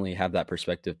definitely have that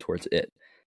perspective towards it.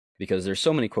 Because there's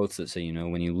so many quotes that say,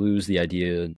 when you lose the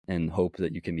idea and hope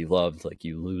that you can be loved, like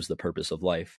you lose the purpose of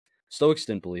life. Stoics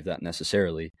didn't believe that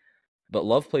necessarily, but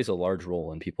love plays a large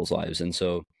role in people's lives. And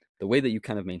so the way that you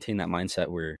kind of maintain that mindset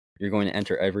where you're going to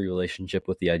enter every relationship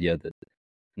with the idea that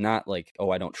not like, oh,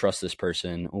 I don't trust this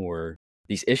person, or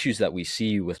these issues that we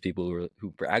see with people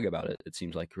who brag about it. It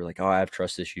seems like we're like, oh, I have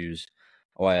trust issues.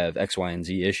 Oh, I have X, Y, and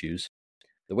Z issues.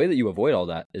 The way that you avoid all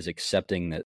that is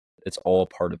accepting that it's all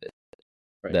part of it.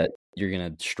 Right. That you're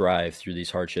going to strive through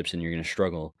these hardships and you're going to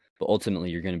struggle, but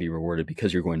ultimately you're going to be rewarded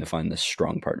because you're going to find this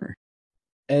strong partner.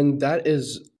 And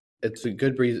it's a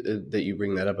good reason that you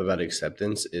bring that up about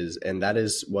acceptance, and that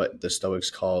is what the Stoics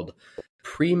called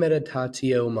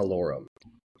premeditatio malorum.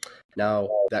 Now,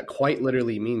 that quite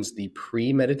literally means the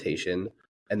premeditation,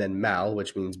 and then mal,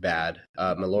 which means bad.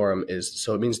 Malorum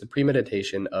it means the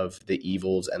premeditation of the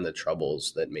evils and the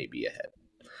troubles that may be ahead.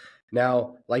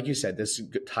 Now, like you said, this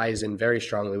ties in very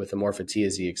strongly with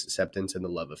amorphotia's acceptance and the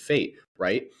love of fate,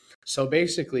 right? So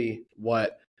basically,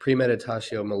 what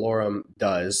premeditatio malorum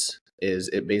does is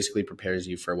it basically prepares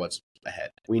you for what's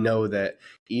ahead. We know that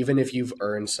even if you've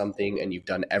earned something and you've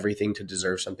done everything to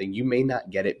deserve something, you may not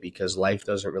get it because life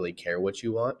doesn't really care what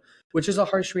you want, which is a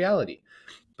harsh reality.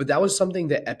 But that was something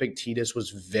that Epictetus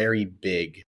was very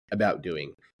big about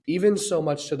doing, even so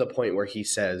much to the point where he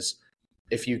says,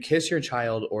 if you kiss your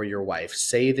child or your wife,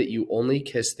 say that you only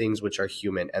kiss things which are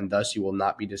human, and thus you will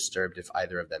not be disturbed if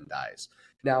either of them dies.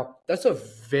 Now, that's a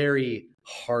very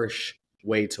harsh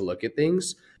way to look at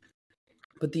things.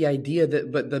 But the idea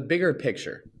but the bigger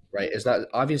picture, right, is not,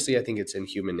 obviously I think it's in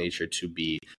human nature to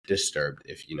be disturbed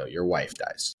if, your wife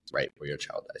dies, right, or your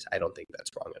child dies. I don't think that's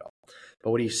wrong at all.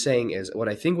 But what he's saying is, what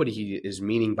he is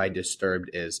meaning by disturbed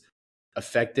is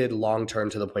affected long-term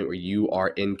to the point where you are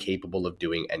incapable of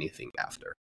doing anything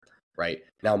after, right?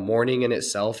 Now, mourning in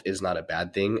itself is not a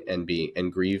bad thing,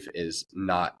 and grief is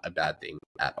not a bad thing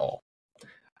at all.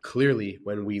 Clearly,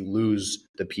 when we lose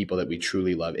the people that we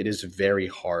truly love, it is very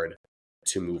hard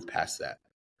to move past that.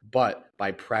 But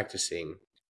by practicing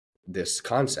this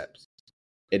concept,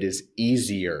 it is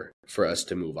easier for us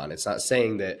to move on. It's not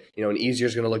saying that, an easier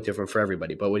is going to look different for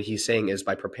everybody. But what he's saying is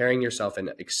by preparing yourself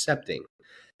and accepting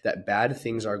that bad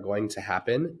things are going to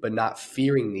happen, but not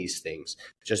fearing these things,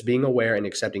 just being aware and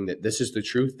accepting that this is the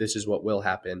truth, this is what will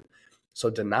happen. So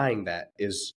denying that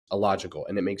is illogical,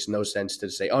 and it makes no sense to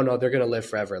say, oh no, they're going to live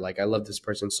forever. Like, I love this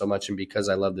person so much, and because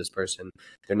I love this person,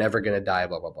 they're never going to die,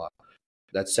 blah, blah, blah.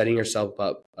 That's setting yourself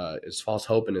up is false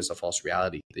hope and is a false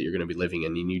reality that you're going to be living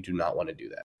in, and you do not want to do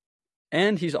that.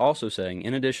 And he's also saying,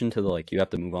 in addition to you have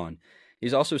to move on,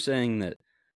 he's also saying that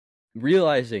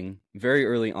realizing very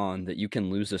early on that you can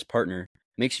lose this partner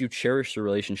makes you cherish the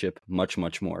relationship much,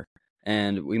 much more.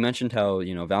 And we mentioned how,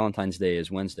 Valentine's Day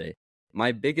is Wednesday.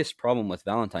 My biggest problem with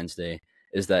Valentine's Day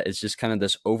is that it's just kind of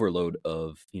this overload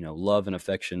of, love and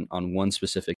affection on one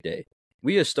specific day.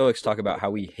 We as Stoics talk about how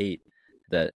we hate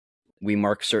that we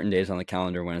mark certain days on the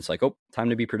calendar when it's like, oh,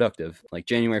 time to be productive. Like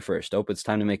January 1st, oh, it's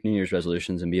time to make New Year's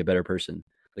resolutions and be a better person.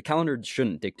 The calendar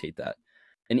shouldn't dictate that.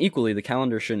 And equally, the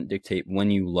calendar shouldn't dictate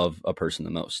when you love a person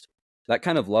the most. That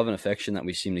kind of love and affection that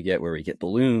we seem to get, where we get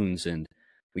balloons and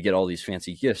we get all these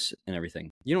fancy gifts and everything.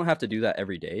 You don't have to do that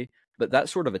every day, but that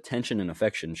sort of attention and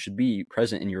affection should be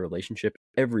present in your relationship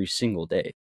every single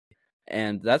day.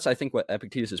 And that's, I think, what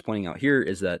Epictetus is pointing out here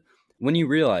is that when you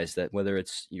realize that whether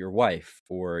it's your wife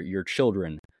or your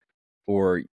children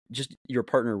or just your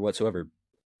partner whatsoever,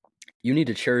 you need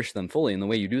to cherish them fully. And the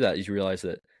way you do that is you realize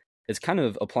that it's kind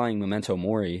of applying memento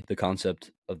mori, the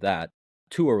concept of that,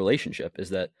 to a relationship,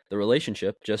 is that the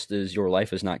relationship, just as your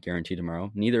life is not guaranteed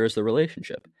tomorrow, neither is the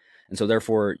relationship. And so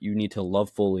therefore you need to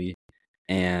love fully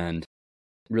and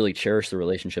really cherish the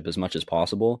relationship as much as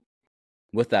possible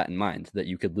with that in mind, that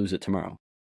you could lose it tomorrow.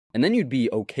 And then you'd be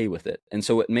okay with it. And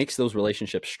so it makes those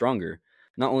relationships stronger,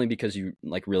 not only because you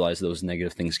realize those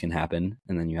negative things can happen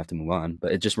and then you have to move on,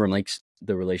 but it just makes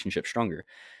the relationship stronger.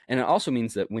 And it also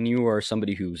means that when you are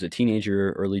somebody who's a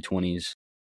teenager, early 20s,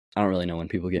 I don't really know when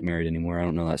people get married anymore. I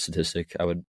don't know that statistic. I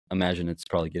would imagine it's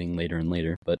probably getting later and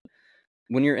later. But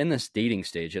when you're in this dating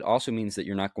stage, it also means that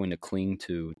you're not going to cling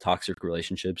to toxic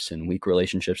relationships and weak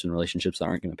relationships and relationships that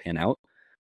aren't going to pan out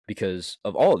because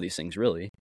of all of these things, really.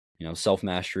 You know,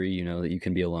 self-mastery, you know, that you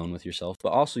can be alone with yourself, but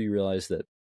also you realize that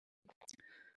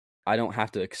I don't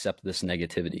have to accept this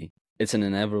negativity. It's an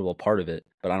inevitable part of it,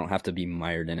 but I don't have to be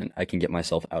mired in it. I can get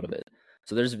myself out of it.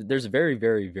 So there's very,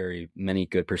 very, very many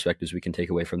good perspectives we can take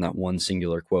away from that one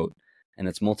singular quote, and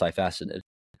it's multifaceted.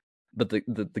 But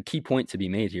the key point to be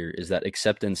made here is that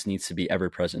acceptance needs to be ever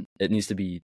present. It needs to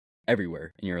be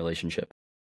everywhere in your relationship.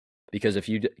 Because if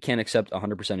you can't accept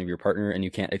 100% of your partner and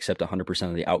you can't accept 100%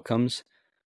 of the outcomes,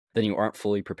 then you aren't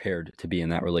fully prepared to be in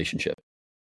that relationship.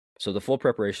 So the full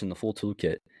preparation, the full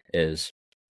toolkit is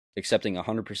accepting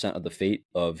 100% of the fate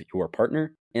of your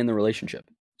partner and the relationship.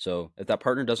 So if that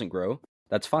partner doesn't grow,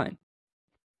 that's fine.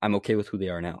 I'm okay with who they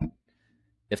are now.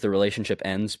 If the relationship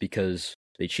ends because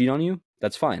they cheat on you,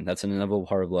 that's fine. That's an inevitable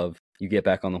part of love. You get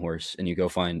back on the horse and you go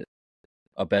find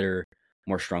a better,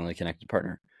 more strongly connected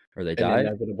partner. Or they die. An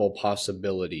inevitable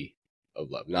possibility of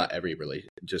love. Not every relation.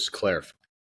 Just clarify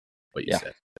what you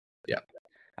said. Yeah.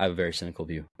 I have a very cynical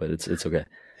view, but it's okay.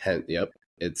 Yep.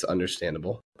 It's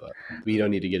understandable, but we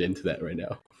don't need to get into that right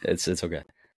now. It's okay.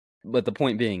 But the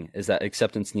point being is that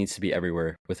acceptance needs to be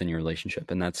everywhere within your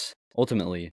relationship, and that's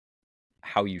ultimately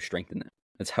how you strengthen it.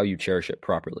 That's how you cherish it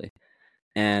properly.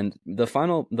 And the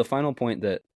final point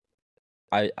that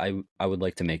I would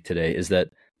like to make today is that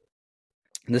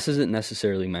this isn't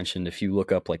necessarily mentioned. If you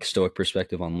look up like Stoic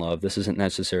perspective on love, this isn't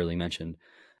necessarily mentioned.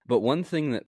 But one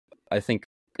thing that I think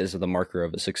is the marker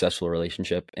of a successful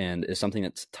relationship and is something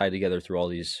that's tied together through all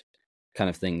these kind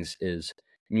of things is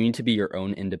you need to be your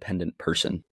own independent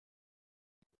person.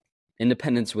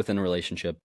 Independence within a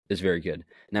relationship is very good.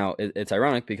 Now, it's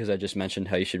ironic because I just mentioned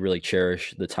how you should really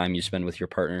cherish the time you spend with your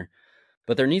partner,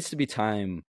 but there needs to be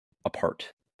time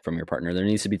apart from your partner. There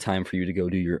needs to be time for you to go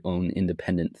do your own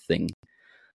independent thing.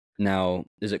 Now,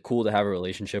 is it cool to have a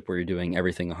relationship where you're doing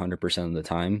everything 100% of the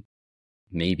time?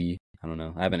 Maybe. I don't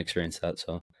know. I haven't experienced that,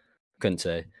 so couldn't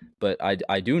say. But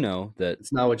I do know that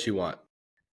it's not what you want.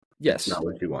 Yes, it's not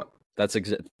what you want.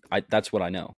 That's what I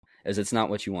know. Is it's not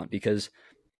what you want because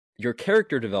your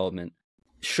character development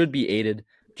should be aided,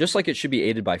 just like it should be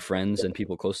aided by friends and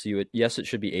people close to you. Yes, it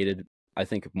should be aided, I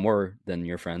think, more than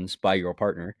your friends by your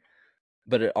partner,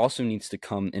 but it also needs to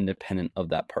come independent of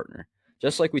that partner.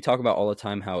 Just like we talk about all the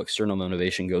time how external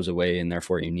motivation goes away and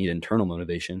therefore you need internal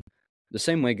motivation, the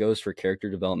same way goes for character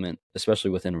development,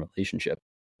 especially within a relationship,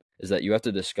 is that you have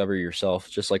to discover yourself,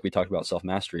 just like we talked about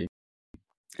self-mastery,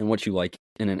 and what you like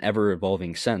in an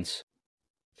ever-evolving sense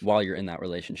while you're in that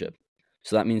relationship.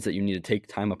 So that means that you need to take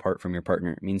time apart from your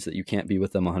partner. It means that you can't be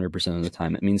with them 100% of the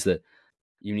time. It means that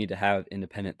you need to have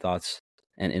independent thoughts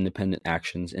and independent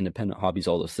actions, independent hobbies,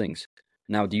 all those things.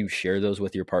 Now, do you share those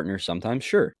with your partner sometimes?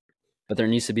 Sure. But there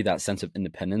needs to be that sense of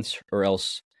independence, or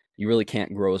else you really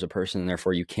can't grow as a person, and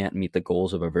therefore you can't meet the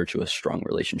goals of a virtuous, strong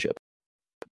relationship.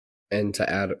 And to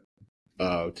add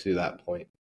to that point,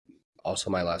 also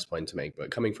my last point to make,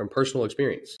 but coming from personal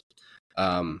experience,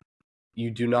 you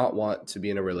do not want to be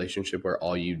in a relationship where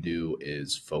all you do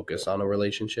is focus on a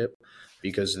relationship,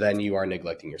 because then you are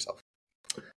neglecting yourself.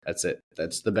 That's it.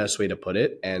 That's the best way to put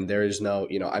it. And there is no,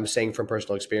 I'm saying from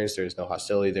personal experience, there is no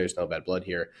hostility. There's no bad blood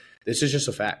here. This is just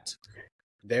a fact.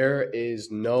 There is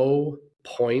no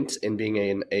point in being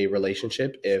in a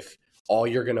relationship if all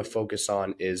you're going to focus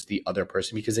on is the other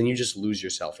person, because then you just lose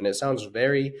yourself. And it sounds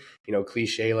very,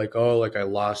 cliche, like, oh, like I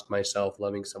lost myself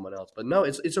loving someone else. But no,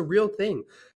 it's a real thing.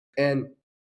 And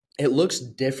it looks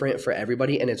different for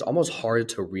everybody. And it's almost hard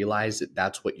to realize that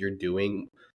that's what you're doing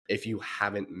if you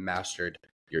haven't mastered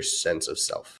your sense of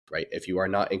self, right? If you are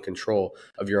not in control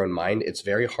of your own mind, it's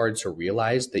very hard to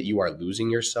realize that you are losing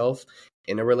yourself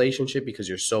in a relationship because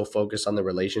you're so focused on the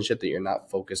relationship that you're not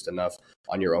focused enough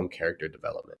on your own character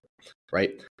development,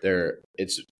 right?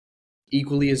 It's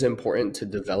equally as important to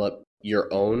develop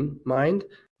your own mind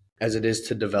as it is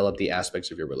to develop the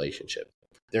aspects of your relationship.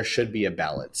 There should be a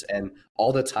balance. And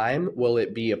all the time, will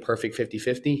it be a perfect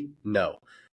 50-50? No.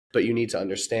 But you need to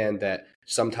understand that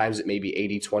sometimes it may be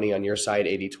 80-20 on your side,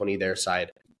 80-20 their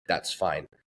side. That's fine,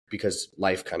 because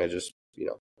life kind of just,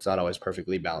 it's not always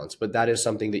perfectly balanced. But that is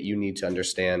something that you need to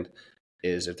understand,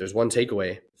 is if there's one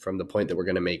takeaway from the point that we're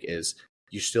going to make, is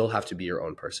you still have to be your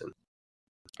own person.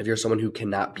 If you're someone who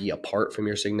cannot be apart from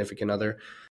your significant other,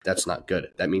 that's not good.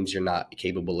 That means you're not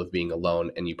capable of being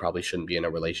alone, and you probably shouldn't be in a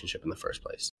relationship in the first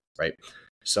place, right?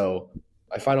 So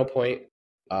my final point,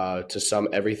 to sum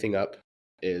everything up,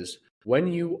 is when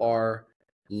you are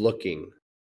looking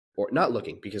or not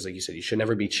looking, because like you said, you should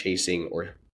never be chasing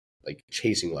or like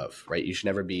chasing love, right? You should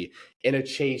never be in a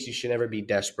chase. You should never be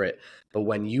desperate. But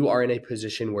when you are in a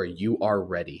position where you are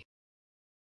ready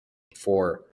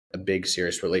for a big,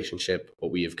 serious relationship,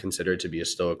 what we have considered to be a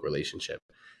Stoic relationship,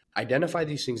 identify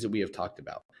these things that we have talked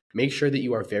about. Make sure that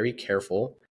you are very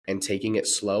careful and taking it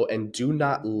slow, and do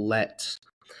not let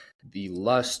the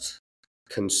lust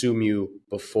consume you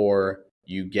before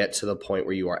you get to the point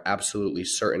where you are absolutely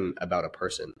certain about a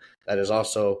person. That is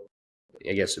also,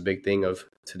 I guess, a big thing of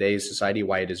today's society,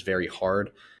 why it is very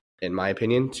hard, in my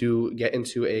opinion, to get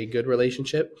into a good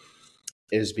relationship,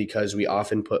 is because we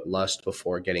often put lust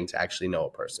before getting to actually know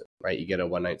a person, right? You get a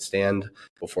one night stand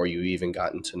before you even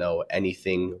gotten to know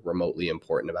anything remotely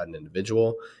important about an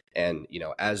individual. And,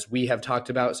 as we have talked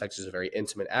about, sex is a very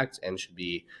intimate act and should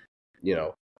be,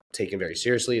 taken very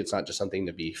seriously. It's not just something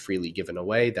to be freely given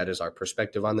away. That is our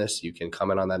perspective on this. You can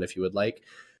comment on that if you would like.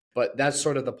 But that's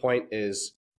sort of the point,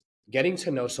 is getting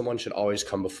to know someone should always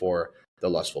come before the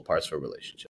lustful parts of a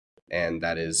relationship. And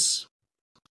that is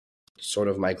sort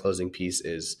of my closing piece,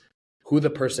 is who the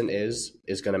person is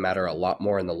going to matter a lot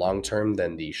more in the long term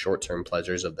than the short-term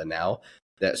pleasures of the now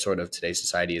that sort of today's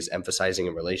society is emphasizing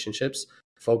in relationships.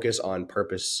 Focus on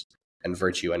purpose and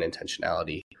virtue and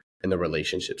intentionality in the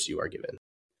relationships you are given.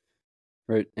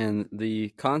 Right. And the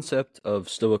concept of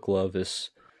Stoic love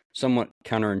is somewhat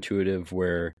counterintuitive,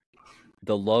 where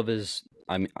the love is,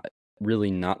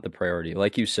 really not the priority.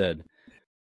 Like you said,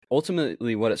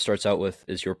 ultimately what it starts out with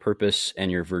is your purpose and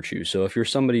your virtue. So if you're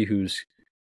somebody who's,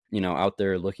 out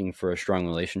there looking for a strong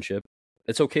relationship,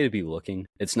 it's okay to be looking.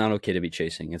 It's not okay to be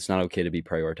chasing. It's not okay to be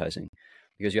prioritizing,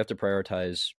 because you have to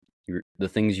prioritize the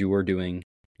things you are doing,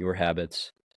 your habits,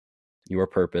 your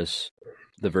purpose,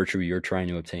 the virtue you're trying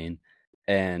to obtain.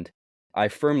 And I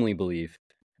firmly believe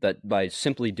that by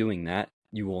simply doing that,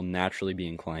 you will naturally be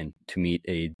inclined to meet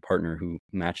a partner who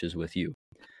matches with you.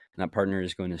 And that partner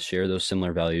is going to share those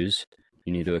similar values.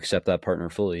 You need to accept that partner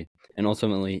fully, and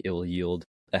ultimately it will yield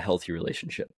a healthy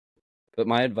relationship. But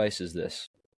my advice is this: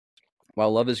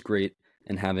 while love is great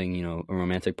and having, a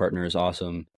romantic partner is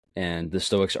awesome, and the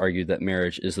Stoics argued that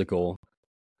marriage is the goal,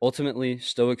 ultimately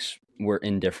Stoics were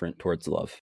indifferent towards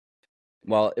love.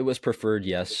 While it was preferred,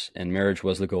 yes, and marriage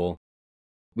was the goal,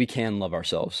 we can love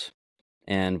ourselves,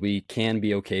 and we can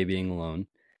be okay being alone.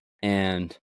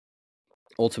 And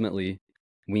ultimately,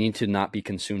 we need to not be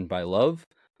consumed by love,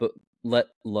 but let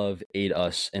love aid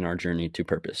us in our journey to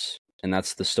purpose. And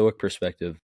that's the Stoic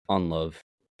perspective on love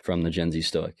from the Gen Z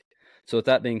Stoic. So with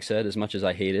that being said, as much as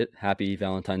I hate it, happy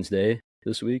Valentine's Day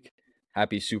this week.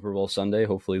 Happy Super Bowl Sunday.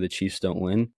 Hopefully the Chiefs don't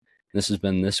win. This has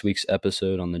been this week's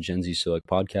episode on the Gen Z Stoic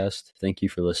podcast. Thank you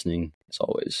for listening, as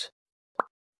always.